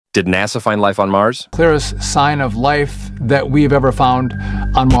Did NASA find life on Mars? Clearest sign of life that we've ever found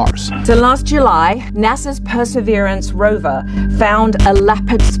on Mars. So last July, NASA's Perseverance rover found a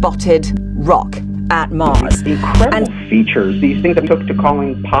leopard-spotted rock at Mars. Incredible features. These things I took to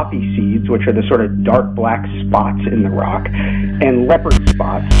calling poppy seeds, which are the sort of dark black spots in the rock, and leopard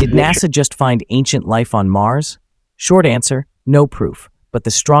spots. Did NASA just find ancient life on Mars? Short answer, no proof, but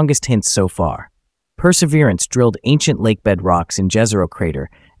the strongest hints so far. Perseverance drilled ancient lakebed rocks in Jezero Crater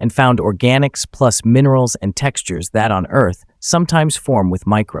and found organics plus minerals and textures that on Earth sometimes form with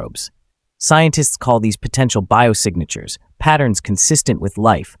microbes. Scientists call these potential biosignatures, patterns consistent with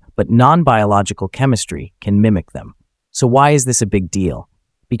life, but non-biological chemistry can mimic them. So why is this a big deal?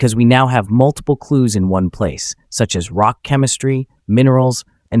 Because we now have multiple clues in one place, such as rock chemistry, minerals,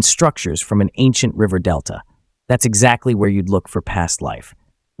 and structures from an ancient river delta. That's exactly where you'd look for past life.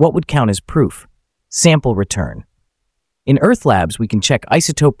 What would count as proof? Sample return. In Earth labs, we can check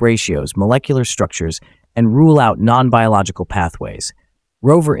isotope ratios, molecular structures, and rule out non-biological pathways.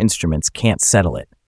 Rover instruments can't settle it.